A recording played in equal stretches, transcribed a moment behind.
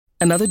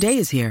Another day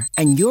is here,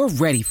 and you're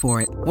ready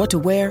for it. What to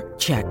wear?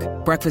 Check.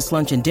 Breakfast,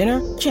 lunch, and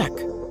dinner? Check.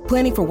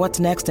 Planning for what's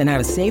next and how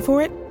to save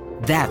for it?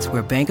 That's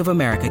where Bank of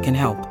America can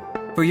help.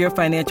 For your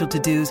financial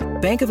to-dos,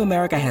 Bank of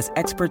America has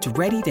experts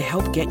ready to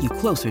help get you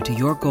closer to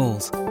your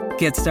goals.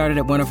 Get started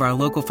at one of our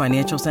local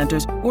financial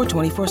centers or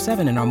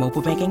 24/7 in our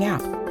mobile banking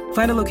app.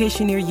 Find a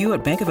location near you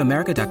at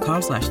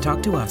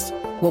bankofamerica.com/talktous.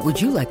 What would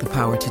you like the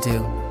power to do?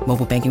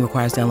 Mobile banking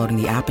requires downloading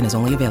the app and is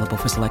only available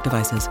for select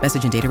devices.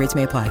 Message and data rates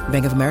may apply.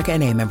 Bank of America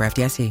N.A., member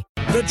FDIC.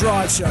 The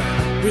Drive Show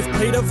with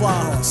Peter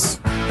Vlahos.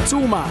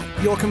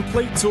 Toolmart, your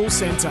complete tool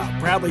centre.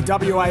 Proudly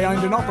WA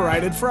owned and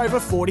operated for over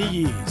 40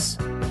 years.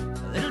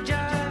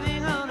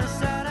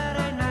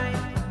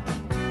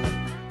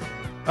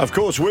 Of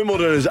course,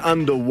 Wimbledon is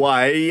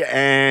underway,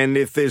 and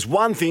if there's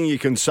one thing you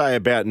can say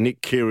about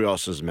Nick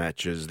Kyrgios's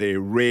matches,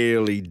 they're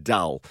rarely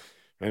dull.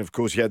 And of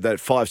course, he had that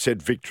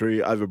 5-set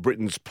victory over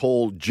Britain's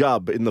Paul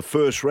Jubb in the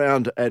first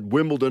round at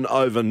Wimbledon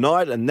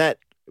overnight, and that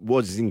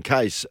was, in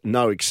case,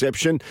 no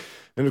exception.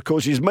 And of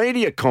course, his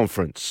media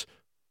conference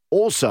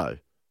also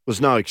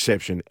was no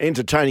exception,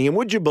 entertaining. And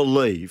would you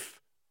believe,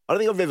 I don't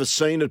think I've ever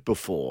seen it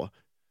before.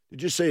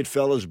 Did you see it,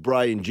 fellas?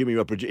 Bray and Jimmy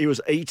Roper, he was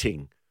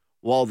eating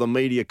while the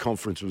media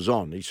conference was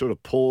on. He sort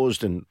of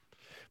paused and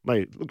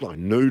made it look like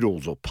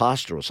noodles or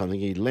pasta or something.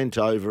 He leant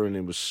over and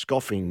he was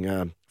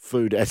scoffing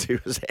food as he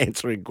was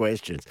answering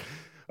questions.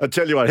 I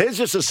tell you what, here's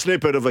just a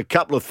snippet of a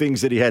couple of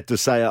things that he had to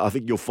say I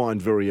think you'll find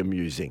very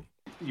amusing.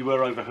 You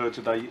were overheard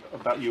today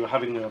about you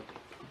having a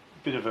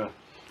bit of a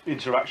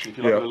interaction, if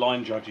you like, with the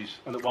line judges,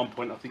 and at one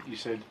point I think you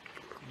said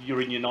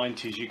you're in your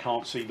 90s, you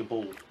can't see the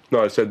ball.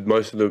 No, I said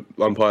most of the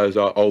umpires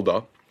are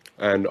older,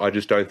 and I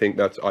just don't think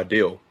that's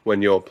ideal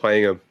when you're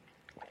playing a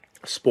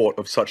sport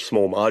of such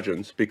small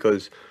margins,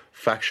 because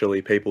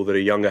factually people that are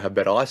younger have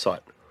better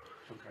eyesight.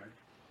 Okay.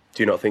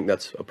 Do you not think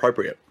that's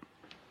appropriate?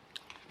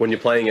 When you're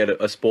playing at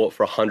a sport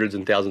for hundreds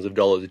and thousands of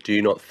dollars, do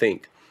you not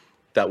think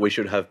that we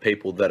should have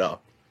people that are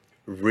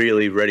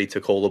really ready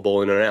to call the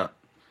ball in and out?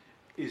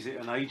 Is it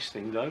an age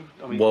thing, though?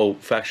 I mean, well,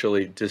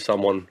 factually, does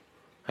someone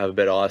have a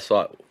better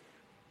eyesight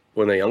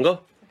when they're younger?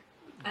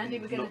 Andy,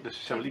 we're going not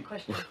necessarily.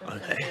 Question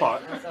Okay.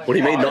 What do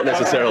you mean, not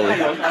necessarily?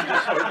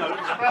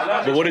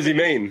 But what does he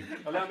mean?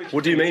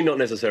 What do you mean, not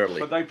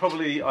necessarily? But they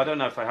probably, I don't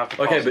know if they have to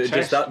pass Okay, a but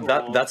just test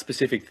that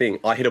specific thing.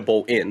 I hit a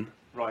ball in.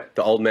 Right.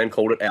 The old man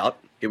called it out.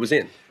 It was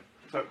in.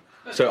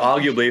 So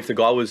arguably, if the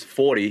guy was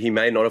 40, he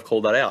may not have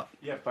called that out.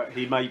 Yeah, but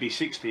he may be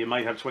 60 and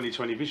may have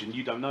 20/20 vision.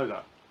 You don't know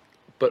that.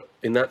 But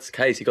in that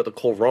case, he got the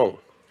call wrong.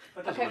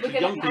 Okay, we're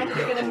going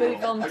to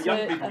move on to...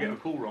 Young people get a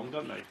call wrong,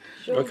 don't they?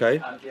 Sure. Okay.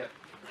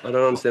 I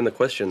don't understand the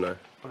question, though.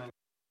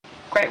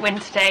 Great win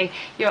today.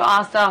 You were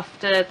asked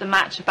after the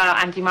match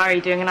about Andy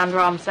Murray doing an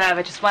underarm serve.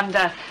 I just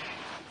wonder,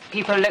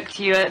 people look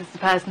to you as the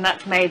person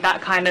that's made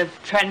that kind of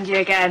trendy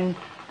again.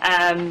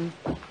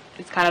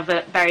 It's kind of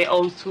a very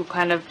old school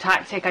kind of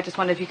tactic. I just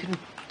wonder if you can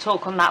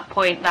talk on that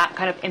point, that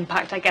kind of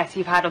impact, I guess,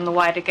 you've had on the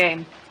wider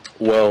game.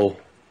 Well,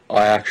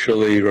 I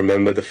actually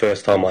remember the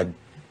first time I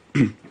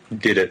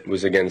did it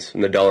was against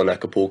Nadal in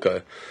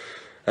Acapulco.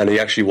 And you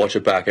actually watch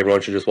it back.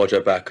 Everyone should just watch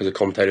it back, because the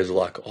commentators are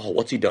like, oh,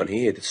 what's he done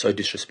here? That's so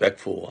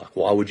disrespectful. Like,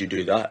 why would you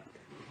do that?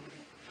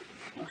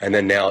 And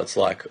then now it's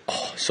like,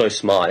 oh, so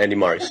smart. Andy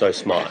Murray's so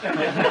smart.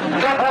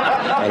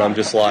 And I'm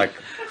just like,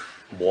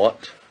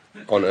 what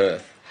on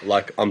earth?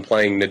 Like, I'm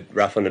playing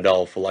Rafa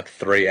Nadal for like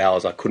 3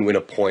 hours. I couldn't win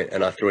a point,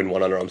 and I threw in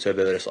one underarm serve.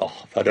 They're just,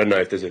 oh, I don't know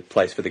if there's a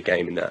place for the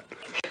game in that.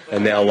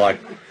 And now, like,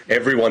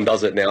 everyone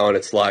does it now, and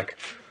it's like,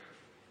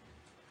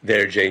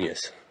 they're a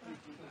genius.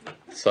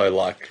 So,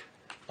 like,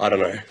 I don't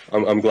know.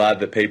 I'm glad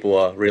that people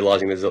are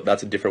realising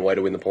that's a different way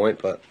to win the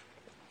point, but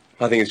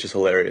I think it's just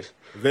hilarious.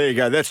 There you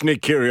go. That's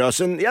Nick Kyrgios.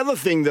 And the other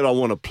thing that I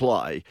want to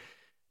play,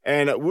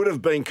 and it would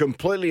have been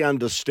completely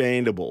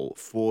understandable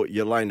for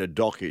Jelena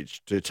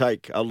Dokic to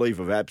take a leave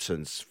of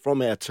absence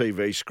from our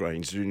TV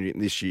screens during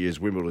this year's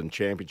Wimbledon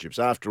Championships.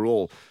 After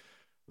all,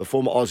 the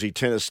former Aussie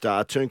tennis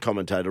star turned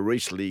commentator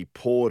recently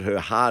poured her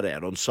heart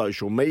out on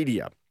social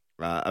media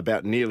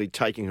about nearly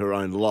taking her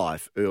own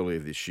life earlier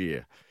this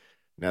year.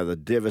 Now, the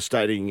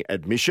devastating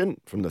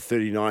admission from the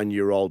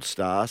 39-year-old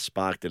star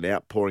sparked an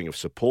outpouring of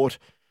support,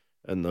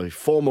 and the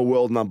former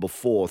world number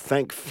 4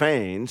 thanked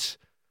fans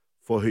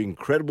for her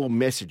incredible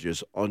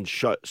messages on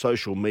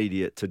social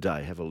media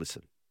today. Have a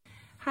listen.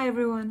 Hi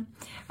everyone.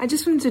 I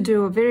just wanted to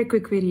do a very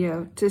quick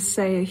video to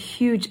say a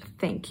huge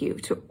thank you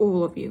to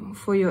all of you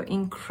for your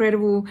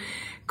incredible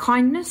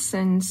kindness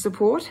and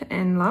support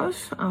and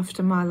love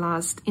after my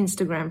last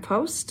Instagram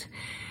post.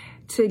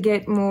 To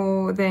get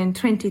more than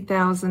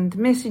 20,000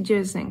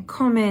 messages and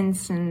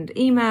comments and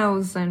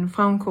emails and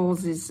phone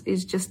calls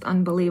is just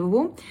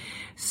unbelievable.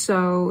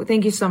 So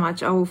thank you so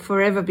much. I will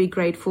forever be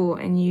grateful,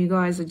 and you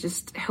guys are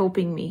just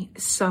helping me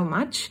so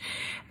much.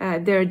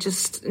 There are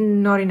just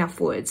not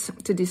enough words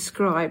to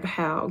describe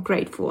how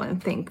grateful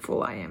and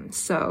thankful I am.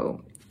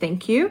 So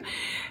thank you.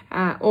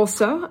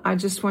 Also, I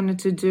just wanted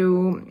to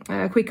do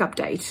a quick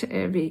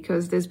update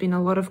because there's been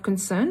a lot of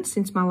concern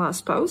since my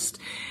last post.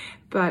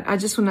 But I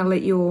just want to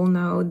let you all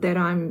know that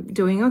I'm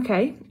doing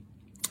okay.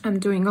 I'm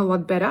doing a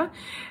lot better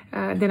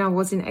than I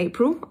was in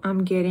April.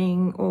 I'm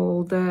getting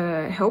all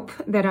the help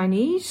that I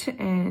need,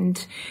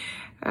 and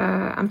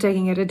I'm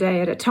taking it a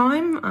day at a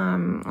time.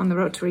 I'm on the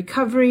road to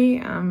recovery.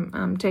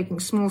 I'm taking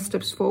small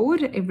steps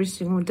forward every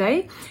single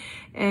day,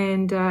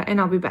 and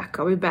I'll be back.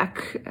 I'll be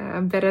back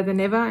better than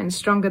ever and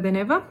stronger than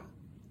ever.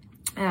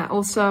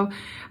 Also,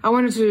 I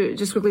wanted to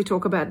just quickly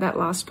talk about that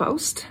last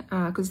post,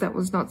 because that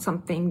was not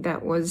something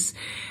that was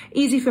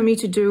easy for me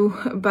to do,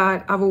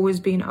 but I've always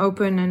been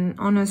open and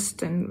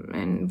honest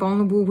and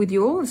vulnerable with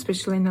you all,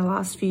 especially in the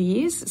last few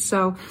years.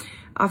 So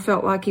I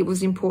felt like it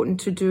was important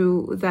to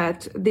do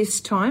that this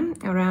time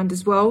around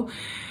as well,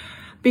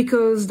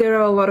 because there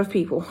are a lot of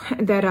people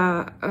that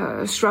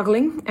are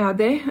struggling out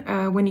there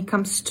when it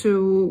comes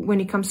to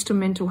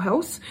mental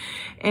health,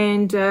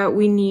 and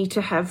we need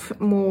to have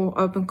more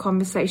open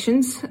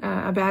conversations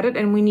about it,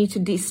 and we need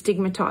to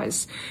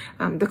destigmatize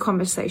the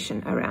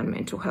conversation around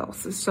mental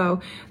health.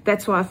 So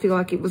that's why I feel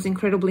like it was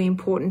incredibly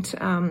important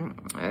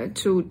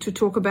to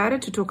talk about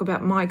it, to talk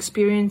about my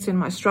experience and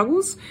my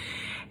struggles,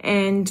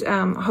 and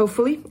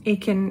hopefully it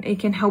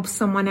can help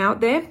someone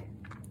out there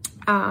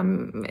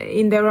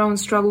in their own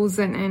struggles,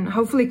 and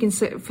hopefully can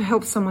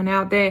help someone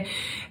out there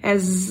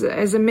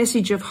as a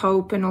message of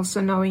hope, and also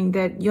knowing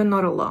that you're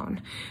not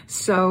alone.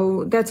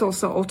 So that's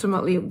also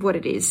ultimately what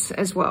it is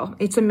as well.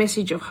 It's a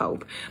message of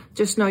hope.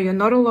 Just know you're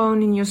not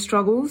alone in your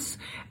struggles.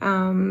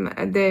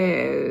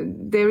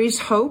 There is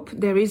hope.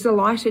 There is a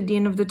light at the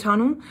end of the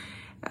tunnel.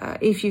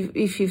 If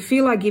you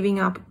feel like giving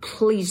up,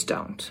 please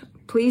don't.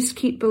 Please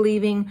keep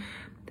believing.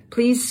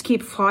 Please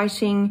keep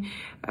fighting.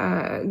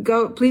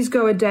 Please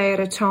go a day at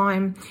a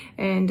time,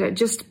 and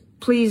just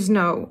please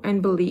know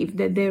and believe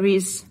that there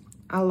is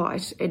a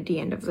light at the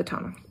end of the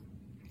tunnel.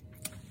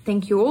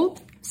 Thank you all.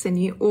 Send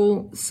you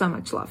all so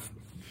much love.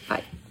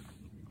 Bye.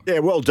 Yeah,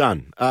 well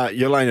done.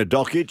 Jelena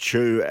Dokic,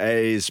 who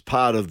is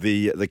part of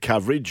the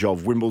coverage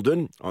of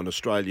Wimbledon on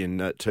Australian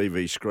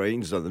TV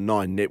screens, the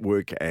Nine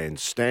Network and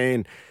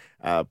Stan,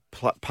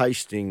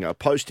 posting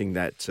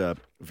that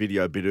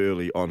video a bit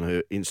early on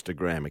her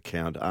Instagram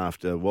account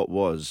after what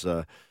was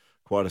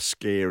quite a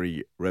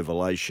scary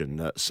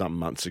revelation some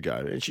months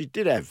ago. And she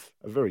did have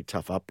a very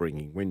tough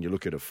upbringing when you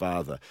look at her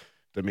father,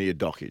 Damir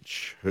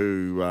Dokic,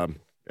 who,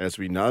 as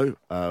we know,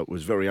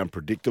 was very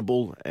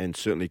unpredictable and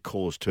certainly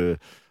caused her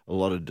a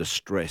lot of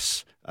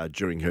distress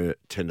during her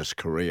tennis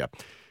career.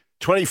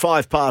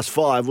 25 past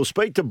 5. We'll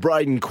speak to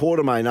Braden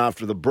Quartermain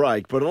after the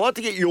break, but I'd like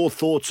to get your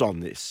thoughts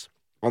on this.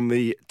 On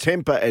the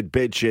Temper at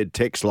Bedshed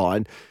text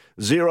line,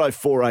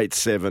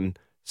 0487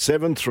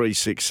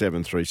 736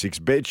 736.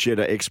 Bedshed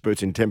are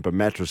experts in Temper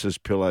mattresses,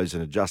 pillows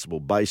and adjustable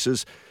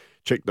bases.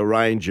 Check the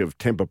range of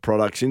Temper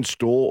products in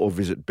store or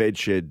visit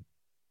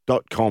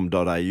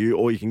bedshed.com.au,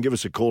 or you can give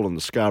us a call on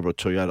the Scarborough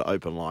Toyota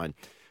open line,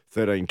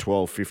 13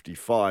 12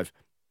 55.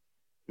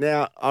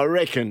 Now, I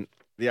reckon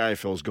the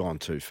AFL's gone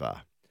too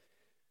far.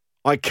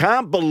 I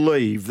can't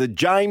believe that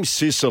James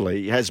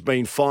Sicily has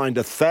been fined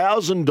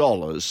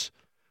 $1,000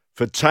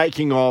 for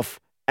taking off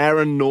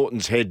Aaron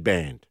Norton's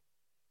headband.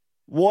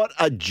 What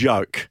a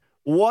joke.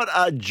 What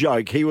a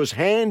joke. He was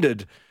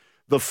handed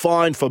the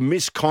fine for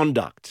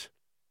misconduct.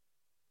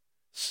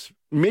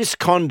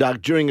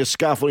 Misconduct during a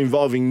scuffle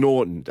involving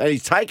Norton. And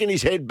he's taken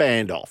his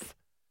headband off.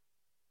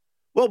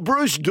 Well,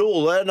 Bruce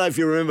Doull, I don't know if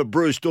you remember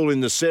Bruce Doull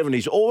in the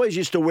 70s, always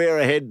used to wear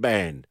a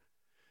headband.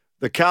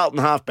 The Carlton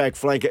halfback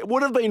flanker. It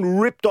would have been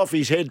ripped off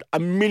his head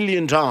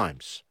 1,000,000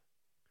 times.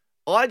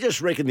 I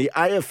just reckon the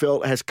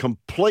AFL has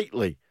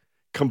completely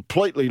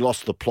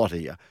lost the plot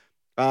here.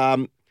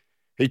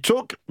 He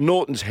took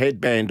Norton's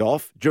headband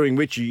off, during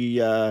which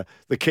the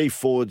key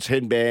forward's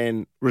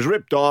headband was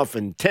ripped off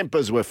and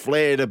tempers were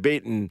flared a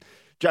bit, and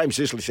James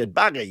Sicily said,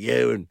 "Bugger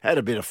you," and had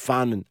a bit of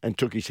fun and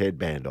took his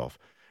headband off.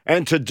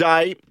 And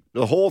today,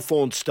 the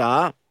Hawthorn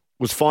star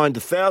was fined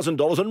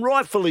 $1,000, and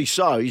rightfully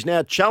so. He's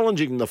now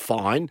challenging the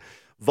fine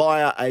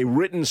via a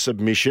written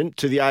submission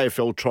to the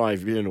AFL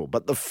tribunal.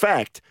 But the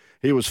fact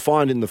he was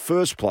fined in the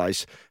first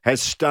place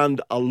has stunned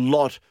a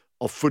lot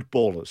of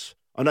footballers.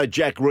 I know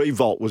Jack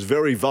Revolt was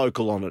very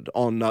vocal on it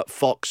on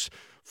Fox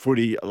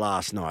Footy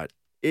last night.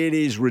 It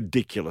is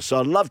ridiculous. So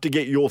I'd love to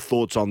get your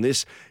thoughts on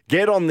this.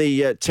 Get on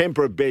the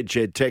Temper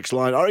Bedshed text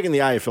line. I reckon the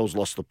AFL's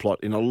lost the plot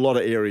in a lot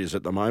of areas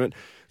at the moment.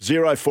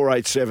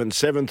 0487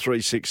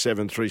 736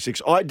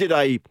 736. I did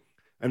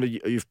and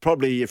you've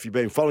probably, if you've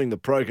been following the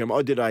program,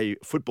 I did a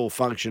football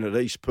function at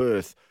East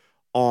Perth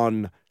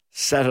on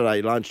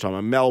Saturday lunchtime,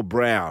 and Mel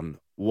Brown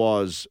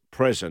was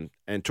present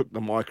and took the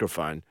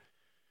microphone.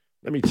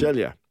 Let me tell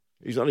you,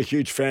 he's not a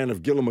huge fan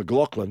of Gillon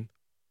McLachlan.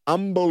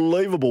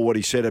 Unbelievable what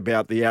he said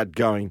about the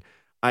outgoing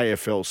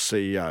AFL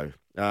CEO.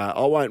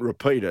 I won't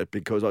repeat it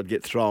because I'd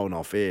get thrown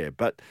off air.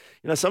 But,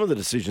 some of the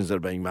decisions that are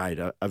being made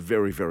are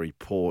very, very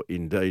poor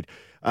indeed.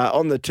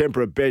 On the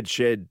Temper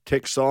Bedshed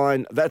text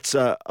line, that's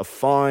a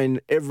fine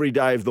every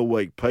day of the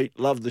week, Pete.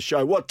 Love the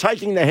show. What,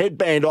 taking the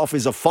headband off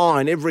is a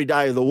fine every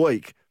day of the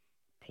week?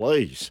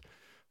 Please.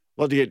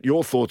 Love to get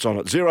your thoughts on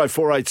it.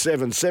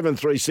 0487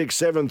 736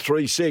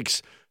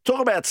 736. Talk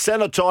about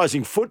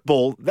sanitising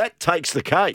football. That takes the cake.